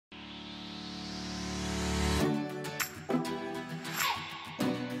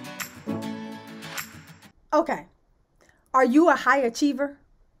Okay. Are you a high achiever?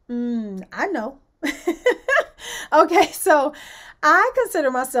 I know. Okay, so I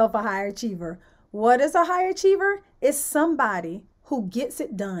consider myself a high achiever. What is a high achiever? It's somebody who gets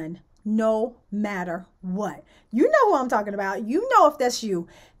it done no matter what. You know who I'm talking about. You know if that's you.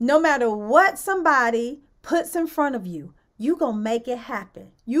 No matter what somebody puts in front of you, you gonna make it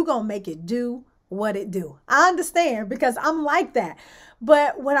happen. You gonna make it do what it do. I understand because I'm like that.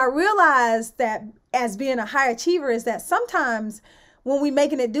 But what I realized that as being a high achiever is that sometimes when we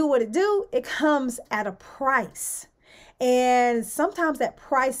making it do what it do, it comes at a price. And sometimes that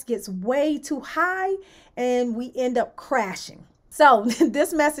price gets way too high and we end up crashing. So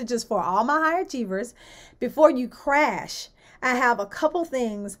this message is for all my high achievers. Before you crash, I have a couple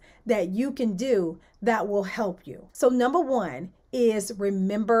things that you can do that will help you. So number one is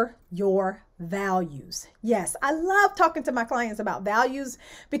remember your values. Yes, I love talking to my clients about values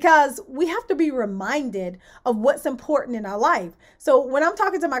because we have to be reminded of what's important in our life. So when I'm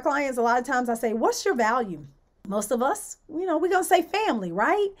talking to my clients, a lot of times I say, what's your value? Most of us, we're going to say family,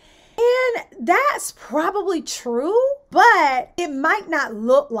 right? And that's probably true, but it might not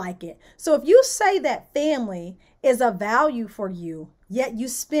look like it. So if you say that family is a value for you, yet you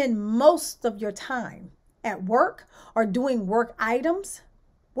spend most of your time at work or doing work items,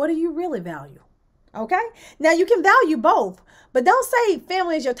 what do you really value? Okay. Now you can value both, but don't say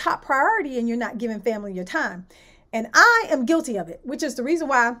family is your top priority and you're not giving family your time. And I am guilty of it, which is the reason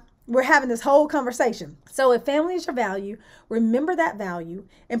why we're having this whole conversation. So if family is your value, remember that value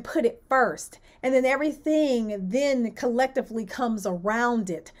and put it first. And then everything then collectively comes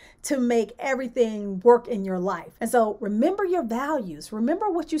around it to make everything work in your life. And so remember your values. Remember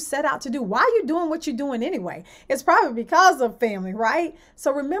what you set out to do. Why are you doing what you're doing anyway? It's probably because of family, right?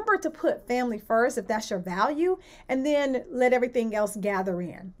 So remember to put family first if that's your value, and then let everything else gather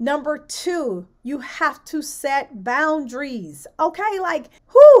in. Number two, you have to set boundaries. Okay,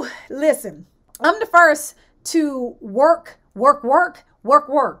 listen, I'm the first to work.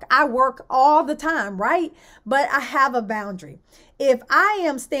 I work all the time, right? But I have a boundary. If I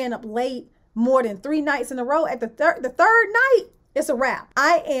am staying up late more than 3 nights in a row, at the third night, it's a wrap.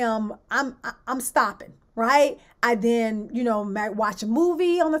 I'm stopping, right? I then, might watch a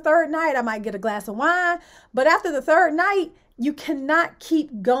movie on the third night. I might get a glass of wine. But after the third night, you cannot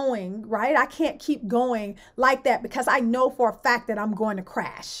keep going, right? I can't keep going like that because I know for a fact that I'm going to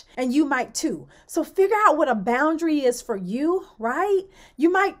crash, and you might too. So figure out what a boundary is for you, right?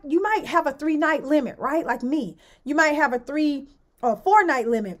 You might have a 3-night limit, right? Like me, you might have a 3 or 4-night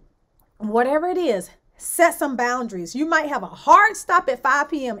limit, whatever it is. Set some boundaries. You might have a hard stop at 5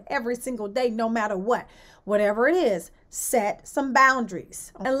 p.m. every single day, no matter what. Whatever it is, set some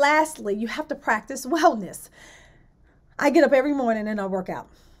boundaries. And lastly, you have to practice wellness. I get up every morning and I work out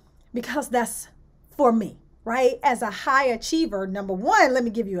because that's for me, right? As a high achiever, number one, let me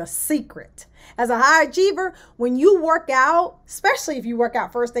give you a secret. As a high achiever, when you work out, especially if you work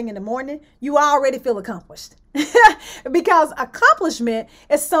out first thing in the morning, you already feel accomplished because accomplishment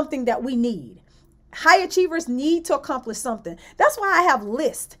is something that we need. High achievers need to accomplish something. That's why I have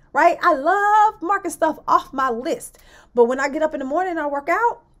lists, right? I love marking stuff off my list. But when I get up in the morning and I work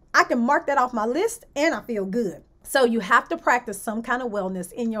out, I can mark that off my list and I feel good. So you have to practice some kind of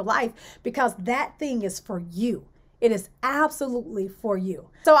wellness in your life because that thing is for you. It is absolutely for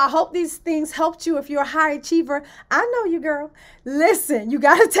you. So I hope these things helped you if you're a high achiever. I know you, girl. Listen, you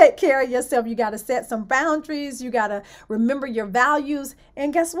got to take care of yourself. You got to set some boundaries. You got to remember your values.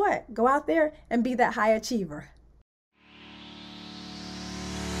 And guess what? Go out there and be that high achiever.